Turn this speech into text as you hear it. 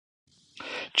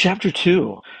Chapter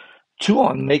 2.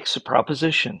 Tuan makes a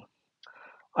proposition.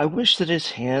 I wish that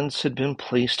his hands had been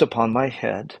placed upon my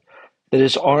head, that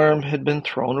his arm had been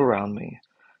thrown around me,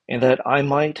 and that I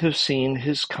might have seen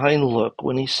his kind look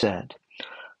when he said,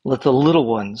 "Let the little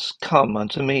ones come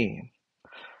unto me."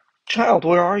 Child,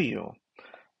 where are you?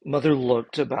 Mother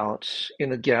looked about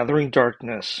in the gathering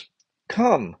darkness.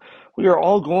 Come, we are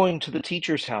all going to the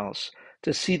teacher's house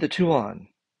to see the Tuan.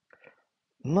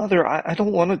 Mother, I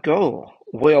don't want to go,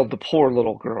 wailed the poor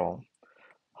little girl.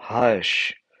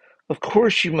 Hush. Of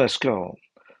course you must go.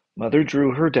 Mother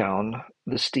drew her down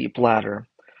the steep ladder.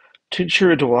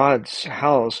 Teacher Duad's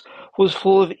house was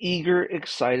full of eager,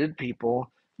 excited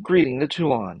people greeting the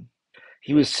Tuan.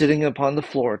 He was sitting upon the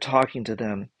floor talking to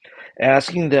them,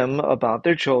 asking them about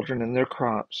their children and their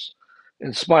crops,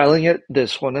 and smiling at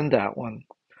this one and that one.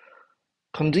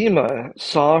 Kondima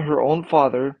saw her own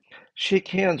father shake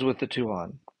hands with the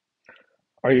Tuan.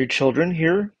 Are your children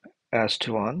here? Asked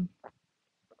Tuan.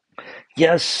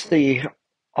 Yes, they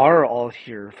are all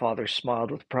here. Father smiled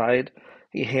with pride.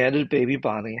 He handed baby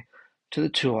Bonnie to the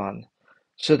Tuan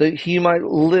so that he might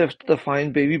lift the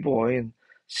fine baby boy and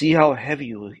see how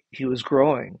heavy he was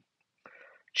growing.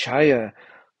 Chaya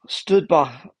stood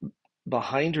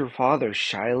behind her father,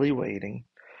 shyly waiting.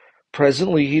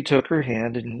 Presently he took her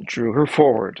hand and drew her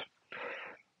forward.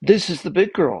 This is the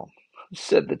big girl,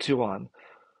 said the Tuan,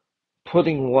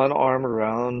 putting one arm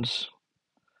around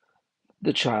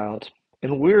the child.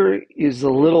 And where is the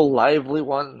little lively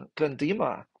one,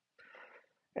 Kandima?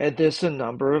 At this, a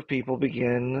number of people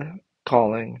began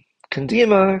calling,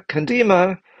 Kandima,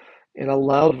 Kandima, in a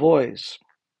loud voice.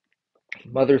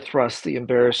 Mother thrust the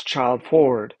embarrassed child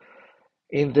forward,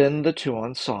 and then the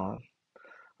Tuan saw.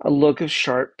 A look of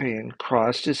sharp pain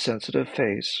crossed his sensitive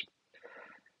face.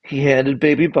 He handed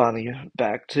baby Bonnie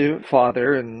back to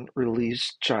father and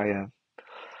released Chaya.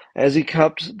 As he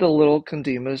cupped the little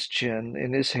Kandima's chin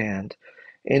in his hand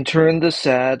and turned the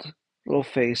sad little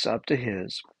face up to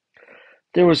his,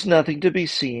 there was nothing to be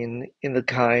seen in the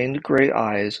kind gray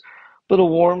eyes but a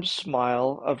warm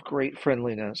smile of great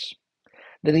friendliness.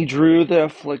 Then he drew the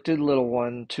afflicted little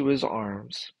one to his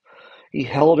arms. He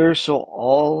held her so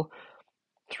all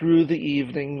through the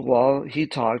evening while he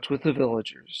talked with the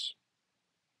villagers,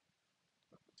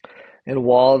 and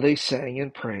while they sang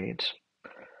and prayed.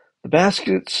 The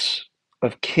baskets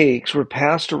of cakes were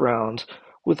passed around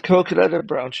with coconut and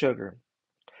brown sugar.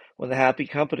 When the happy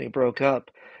company broke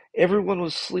up, everyone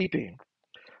was sleeping.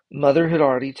 Mother had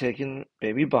already taken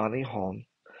baby Bonnie home.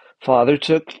 Father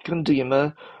took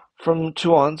Kandima from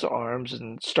Tuan's arms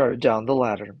and started down the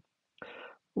ladder.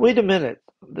 Wait a minute,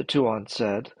 the Tuan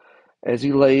said, as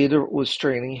he laid a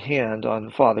restraining hand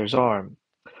on Father's arm.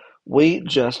 Wait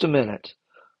just a minute.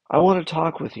 I want to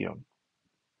talk with you.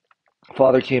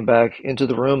 Father came back into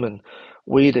the room and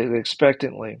waited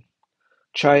expectantly.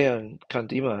 Chaya and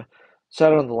Kandima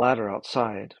sat on the ladder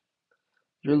outside.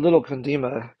 Your little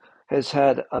Kandima has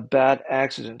had a bad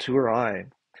accident to her eye.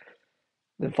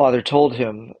 Then father told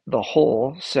him the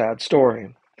whole sad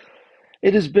story.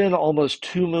 It has been almost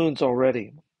 2 moons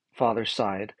already, father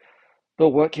sighed. But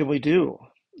what can we do?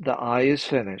 The eye is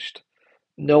finished.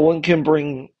 No one can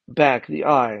bring back the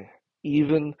eye,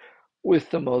 even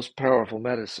with the most powerful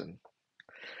medicine.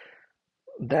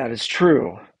 That is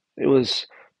true. It was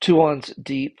Tuan's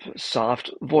deep,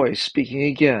 soft voice speaking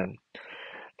again.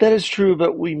 That is true,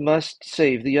 but we must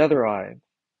save the other eye.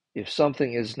 If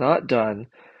something is not done,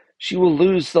 she will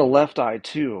lose the left eye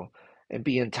too, and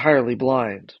be entirely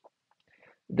blind.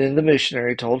 Then the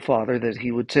missionary told father that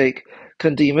he would take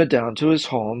Kandima down to his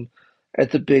home at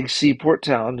the big seaport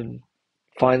town and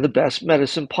find the best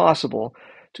medicine possible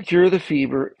to cure the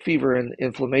fever and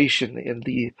inflammation in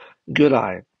the good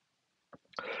eye.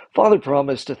 Father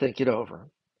promised to think it over.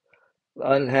 The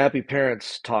unhappy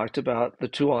parents talked about the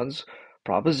Tuan's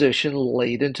proposition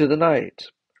late into the night.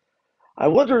 I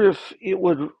wonder if it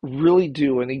would really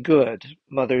do any good.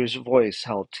 Mother's voice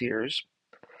held tears.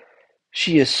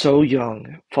 She is so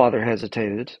young, Father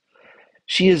hesitated.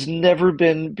 She has never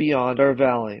been beyond our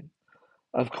valley.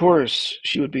 Of course,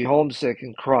 she would be homesick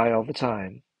and cry all the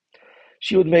time.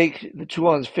 She would make the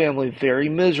Tuan's family very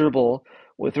miserable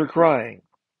with her crying.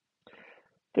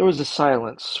 There was a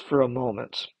silence for a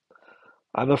moment.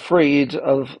 I'm afraid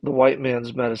of the white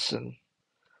man's medicine.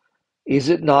 Is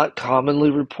it not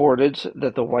commonly reported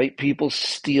that the white people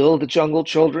steal the jungle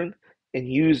children and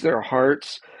use their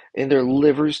hearts and their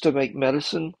livers to make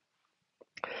medicine?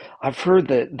 I've heard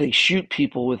that they shoot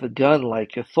people with a gun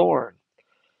like a thorn.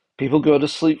 People go to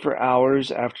sleep for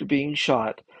hours after being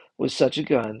shot with such a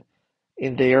gun,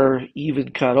 and they are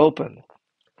even cut open.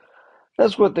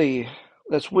 That's what they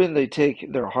That's when they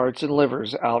take their hearts and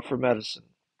livers out for medicine.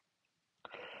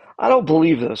 I don't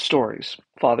believe those stories.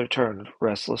 Father turned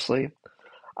restlessly.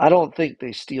 I don't think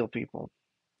they steal people.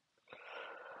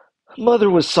 Mother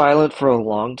was silent for a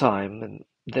long time, and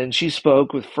then she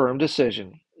spoke with firm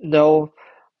decision. No,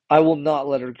 I will not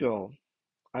let her go.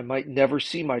 I might never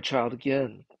see my child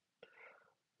again.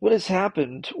 What has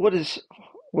happened? What has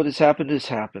happened has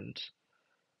happened.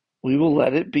 We will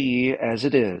let it be as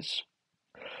it is.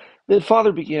 Then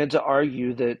father began to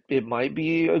argue that it might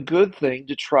be a good thing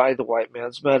to try the white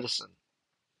man's medicine.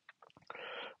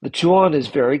 The Tuan is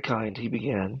very kind, he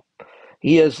began.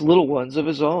 He has little ones of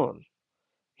his own.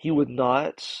 He would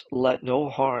let no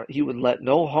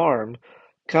harm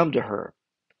come to her.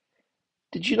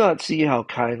 Did you not see how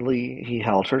kindly he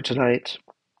held her tonight?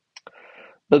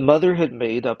 But mother had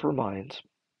made up her mind.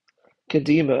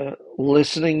 Kadima,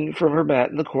 listening from her mat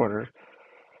in the corner,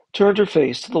 turned her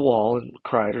face to the wall and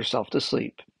cried herself to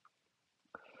sleep.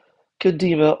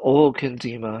 Kadima, oh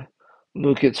Kadima,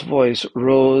 Mukit's voice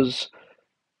rose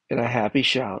in a happy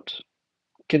shout.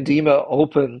 Kadima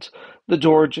opened the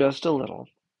door just a little.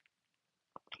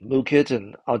 Mukit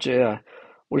and Aljaya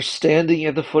were standing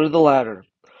at the foot of the ladder.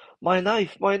 My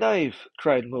knife,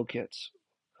 cried Mukit,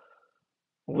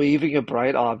 waving a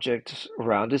bright object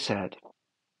around his head.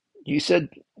 You said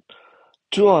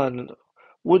Tuan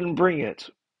wouldn't bring it,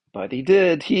 but he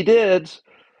did.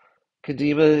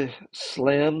 Kadima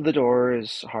slammed the door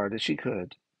as hard as she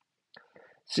could,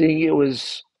 seeing it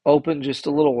was open just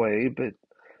a little way, but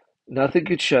nothing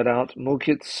could shut out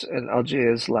Mukit's and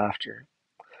Aljaya's laughter.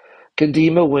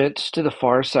 Kadima went to the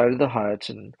far side of the hut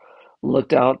and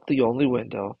looked out the only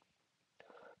window.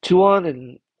 Tuan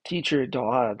and teacher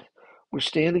Doad were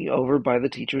standing over by the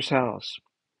teacher's house.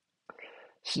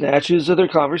 Snatches of their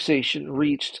conversation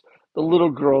reached the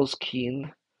little girl's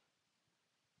keen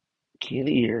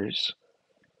ears.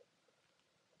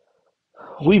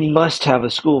 We must have a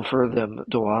school for them,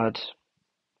 Doad.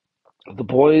 The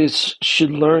boys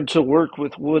should learn to work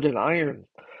with wood and iron.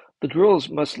 The girls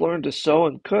must learn to sew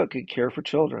and cook and care for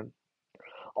children.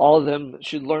 All of them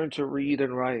should learn to read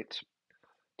and write.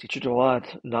 Teacher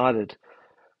Doad nodded,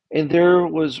 and there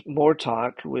was more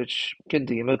talk which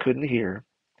Kadima couldn't hear.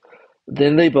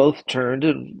 Then they both turned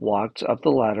and walked up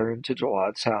the ladder into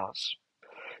Doad's house.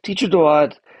 Teacher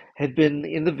Doad had been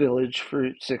in the village for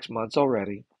 6 months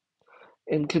already,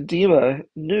 and Kadima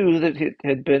knew that it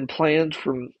had been planned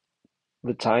from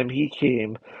the time he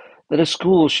came that a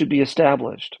school should be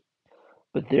established.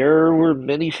 But there were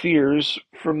many fears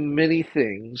from many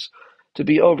things to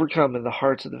be overcome in the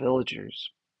hearts of the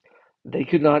villagers. They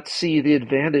could not see the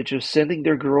advantage of sending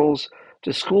their girls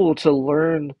to school to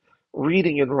learn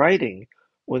reading and writing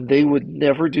when they would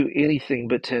never do anything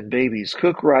but tend babies,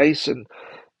 cook rice, and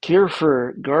care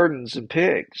for gardens and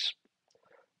pigs.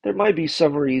 There might be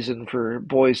some reason for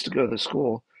boys to go to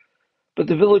school, but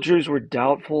the villagers were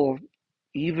doubtful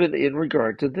even in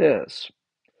regard to this.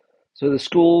 So the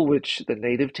school which the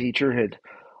native teacher had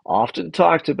often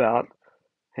talked about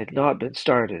had not been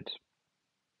started.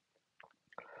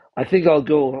 I think I'll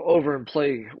go over and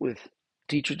play with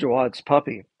Teacher Jawad's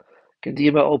puppy.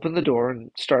 Kadima opened the door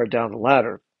and started down the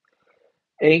ladder.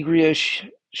 Angry as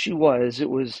she was, it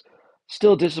was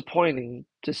still disappointing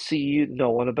to see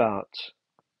no one about.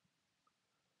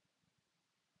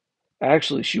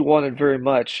 Actually, she wanted very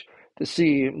much to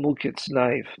see Mukit's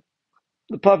knife.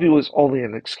 The puppy was only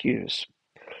an excuse.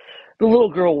 The little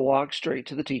girl walked straight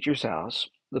to the teacher's house.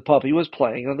 The puppy was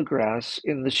playing on the grass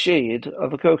in the shade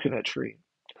of a coconut tree.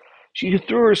 She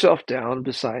threw herself down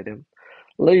beside him,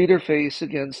 laid her face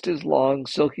against his long,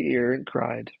 silky ear, and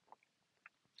cried,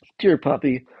 Dear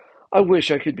puppy, I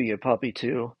wish I could be a puppy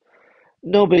too.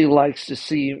 Nobody likes to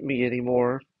see me any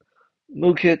more.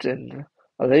 Mukit and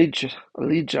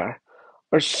Alija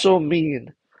are so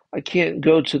mean. I can't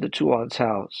go to the Tuan's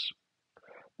house.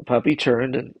 The puppy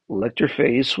turned and licked her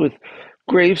face with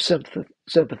grave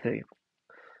sympathy.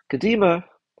 Kadima,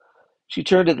 she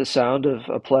turned at the sound of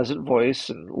a pleasant voice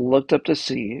and looked up to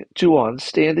see Tuan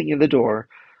standing in the door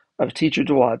of Teacher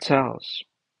Dawad's house.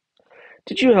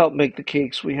 Did you help make the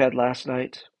cakes we had last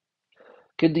night?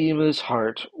 Kadima's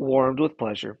heart warmed with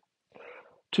pleasure.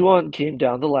 Tuan came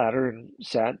down the ladder and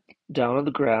sat down on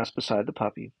the grass beside the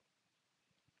puppy.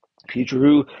 He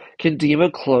drew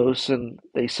Kadima close and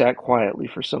they sat quietly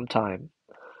for some time.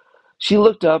 She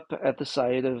looked up at the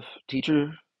sight of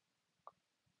Teacher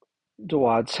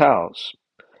Dawad's house.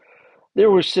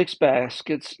 There were 6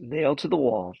 baskets nailed to the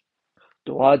wall.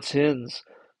 Dawad's hens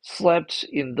slept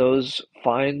in those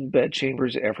fine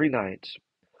bedchambers every night.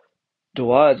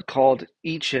 Dawad called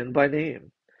each hen by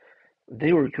name.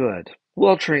 They were good,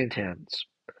 well-trained hens.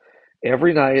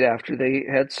 Every night after they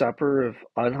had supper of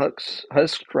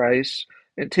unhusked rice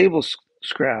and table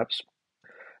scraps,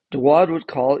 Dawad would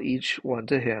call each one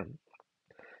to him.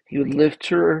 He would lift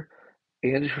her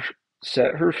and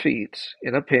set her feet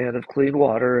in a pan of clean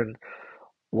water and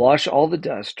wash all the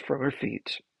dust from her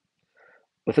feet.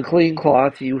 With a clean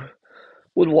cloth he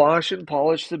would wash and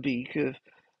polish the beak of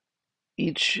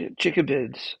each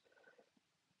chickabid,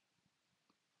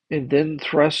 and then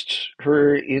thrust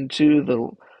her into the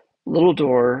little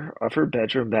door of her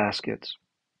bedroom basket.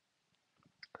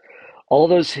 All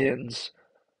those hens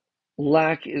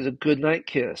lack is a good-night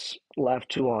kiss, laughed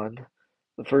Tuan,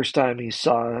 the first time he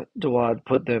saw Dawad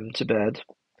put them to bed.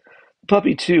 The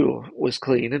puppy, too, was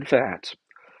clean and fat.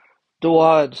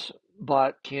 Dawad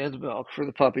bought canned milk for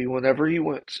the puppy whenever he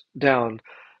went down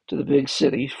to the big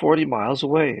city 40 miles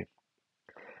away.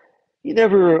 He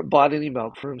never bought any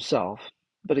milk for himself,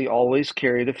 but he always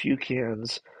carried a few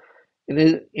cans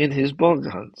in his bug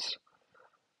hunts,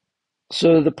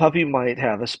 so the puppy might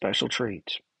have a special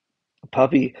treat. The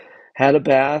puppy had a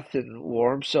bath in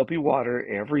warm, soapy water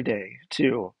every day,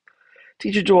 too.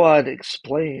 Teacher Jawad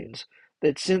explains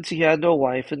that since he had no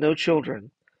wife and no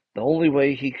children, the only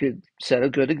way he could set a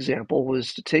good example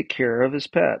was to take care of his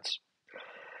pets.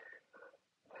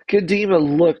 Kadima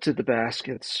looked at the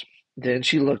baskets. Then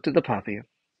she looked at the puppy.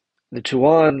 The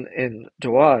Tuan and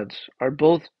Jawad are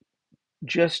both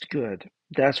just good.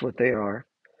 That's what they are.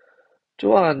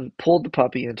 Tuan pulled the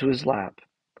puppy into his lap.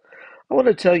 I want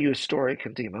to tell you a story,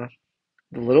 Kadima.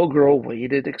 The little girl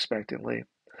waited expectantly.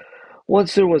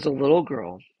 Once there was a little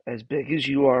girl, as big as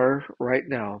you are right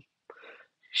now.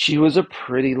 She was a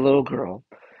pretty little girl,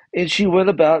 and she went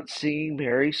about singing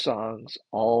merry songs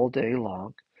all day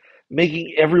long,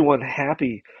 making everyone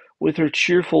happy with her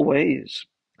cheerful ways.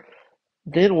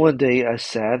 Then one day a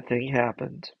sad thing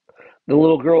happened. The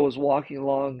little girl was walking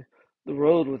along the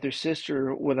road with her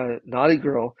sister when a naughty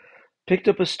girl picked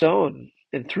up a stone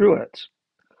and threw it.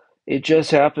 It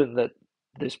just happened that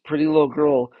this pretty little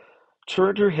girl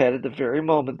turned her head at the very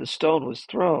moment the stone was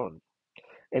thrown,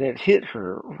 and it hit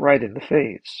her right in the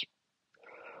face.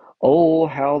 Oh,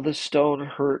 how the stone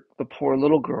hurt the poor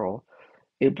little girl.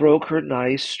 It broke her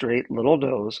nice, straight little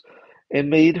nose and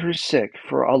made her sick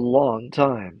for a long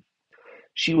time.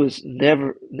 She was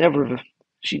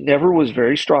she never was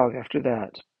very strong after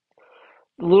that.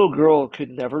 The little girl could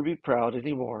never be proud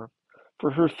any more,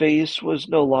 for her face was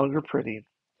no longer pretty.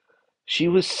 She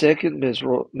was sick and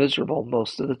miserable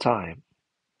most of the time.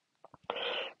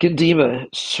 Gandima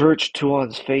searched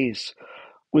Tuan's face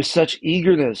with such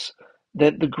eagerness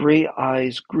that the gray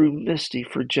eyes grew misty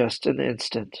for just an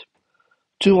instant.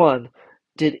 Tuan,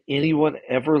 did anyone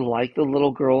ever like the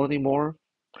little girl any more?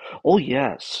 Oh,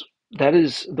 yes. That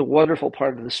is the wonderful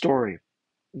part of the story.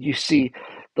 You see,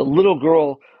 the little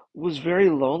girl was very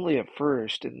lonely at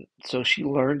first, and so she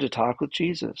learned to talk with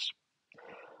Jesus.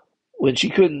 When she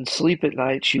couldn't sleep at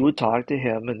night, she would talk to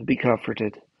him and be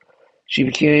comforted. She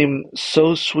became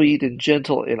so sweet and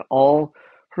gentle in all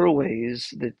her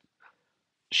ways that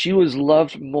she was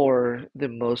loved more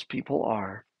than most people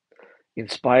are, in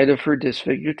spite of her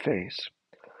disfigured face.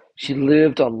 She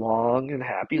lived a long and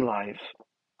happy life.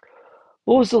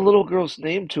 What was the little girl's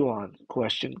name, Tuan?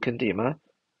 Questioned Kandima.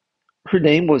 Her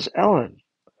name was Ellen.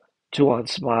 Tuan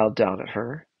smiled down at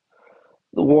her.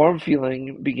 The warm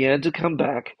feeling began to come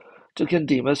back to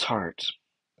Kandima's heart.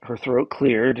 Her throat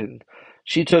cleared, and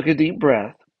she took a deep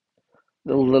breath.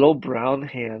 The little brown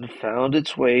hand found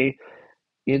its way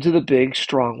into the big,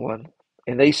 strong one,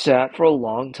 and they sat for a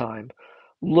long time,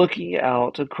 looking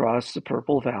out across the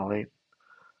purple valley.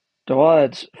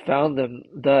 Dawad found them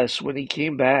thus when he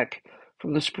came back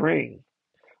from the spring,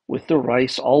 with the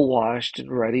rice all washed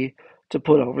and ready to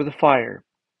put over the fire.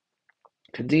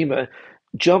 Kadima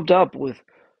jumped up with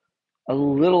a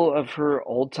little of her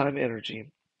old-time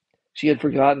energy. She had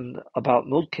forgotten about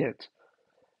Mudkit,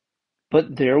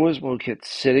 but there was Mudkit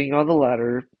sitting on the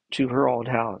ladder to her own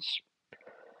house.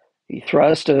 He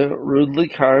thrust a rudely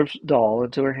carved doll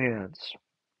into her hands.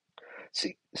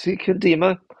 See,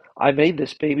 Kadima, I made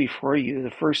this baby for you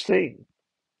the first thing.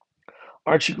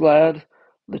 Aren't you glad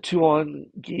the Tuan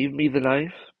gave me the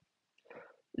knife?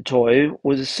 The toy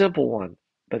was a simple one,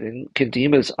 but in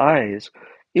Kadima's eyes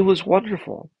it was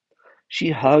wonderful.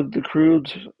 She hugged the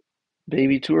crude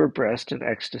baby to her breast in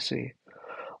ecstasy.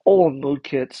 Oh,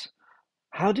 Moodkits,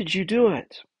 how did you do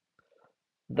it?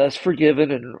 Thus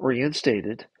forgiven and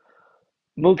reinstated,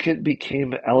 Moodkit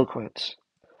became eloquent.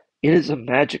 It is a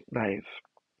magic knife.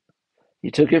 He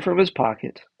took it from his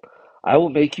pocket. I will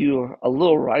make you a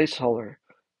little rice huller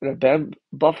in a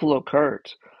buffalo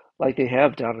cart like they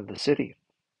have down in the city.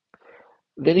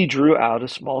 Then he drew out a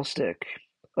small stick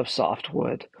of soft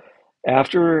wood.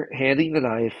 After handing the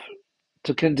knife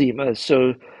to Condima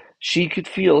so she could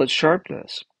feel its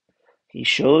sharpness, he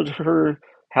showed her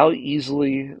how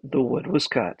easily the wood was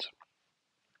cut.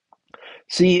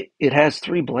 See, it has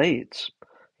three blades.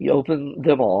 He opened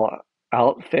them all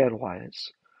out fanwise.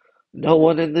 No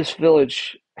one in this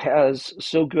village has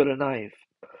so good a knife.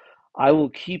 I will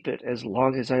keep it as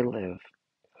long as I live.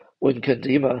 When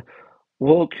Kadima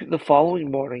woke the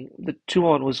following morning, the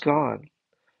Tuan was gone.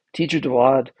 Teacher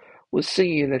Dawad was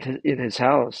singing in his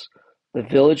house. The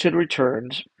village had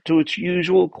returned to its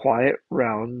usual quiet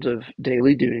round of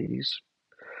daily duties.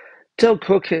 Tell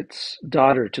Cookit's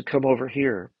daughter to come over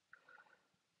here,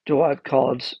 Dawad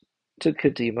called to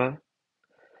Kadima.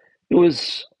 It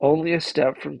was only a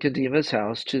step from Kadima's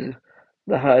house to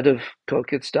the hut of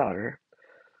Cookit's daughter,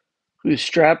 who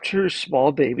strapped her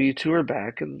small baby to her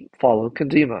back and followed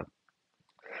Kadima.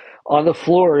 On the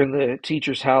floor in the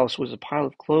teacher's house was a pile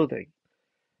of clothing.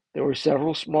 There were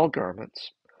several small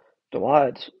garments.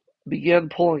 Dawad began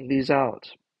pulling these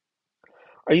out.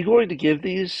 Are you going to give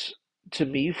these to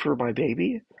me for my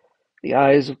baby? The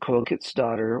eyes of Koket's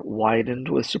daughter widened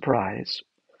with surprise.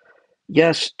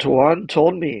 Yes, Tuan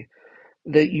told me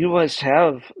that you must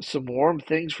have some warm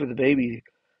things for the baby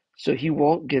so he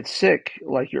won't get sick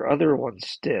like your other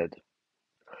ones did.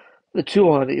 The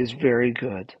Tuan is very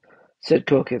good, said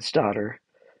Koket's daughter,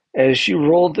 as she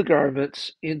rolled the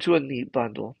garments into a neat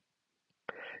bundle.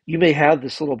 You may have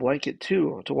this little blanket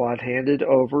too. Tuan handed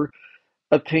over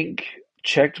a pink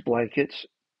checked blanket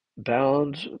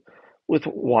bound with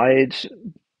wide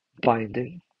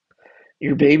binding.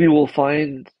 Your baby will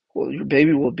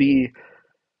be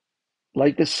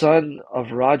like the son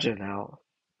of Raja now,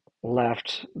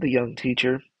 laughed the young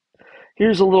teacher.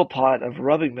 Here's a little pot of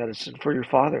rubbing medicine for your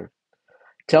father.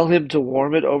 Tell him to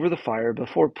warm it over the fire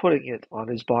before putting it on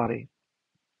his body.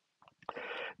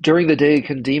 During the day,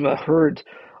 Kandima heard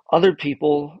other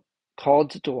people called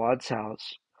to Dawad's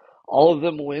house. All of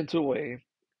them went away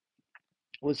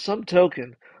with some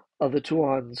token of the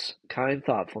Tuan's kind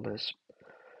thoughtfulness.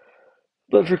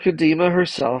 But for Kadima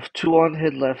herself, Tuan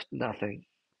had left nothing.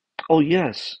 Oh,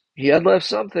 yes, he had left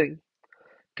something.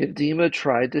 Kadima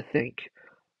tried to think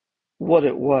what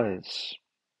it was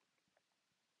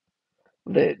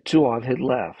that Tuan had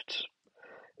left.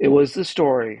 It was the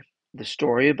story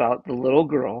about the little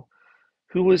girl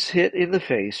who was hit in the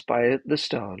face by the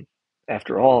stone.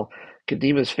 After all,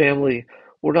 Kadima's family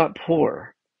were not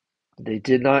poor. They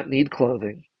did not need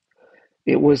clothing.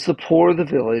 It was the poor of the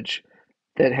village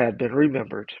that had been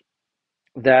remembered.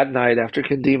 That night, after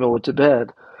Kadima went to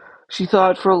bed, she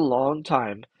thought for a long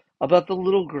time about the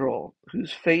little girl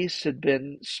whose face had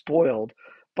been spoiled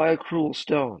by a cruel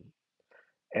stone.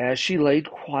 As she lay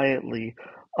quietly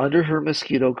under her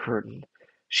mosquito curtain,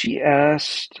 she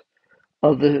asked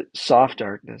of the soft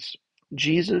darkness,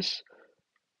 Jesus,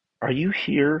 are you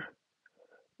here?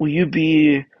 Will you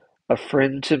be a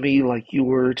friend to me like you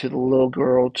were to the little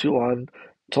girl Tuan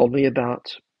told me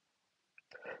about?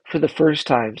 For the first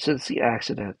time since the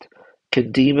accident,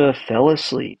 Kadima fell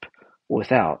asleep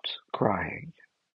without crying.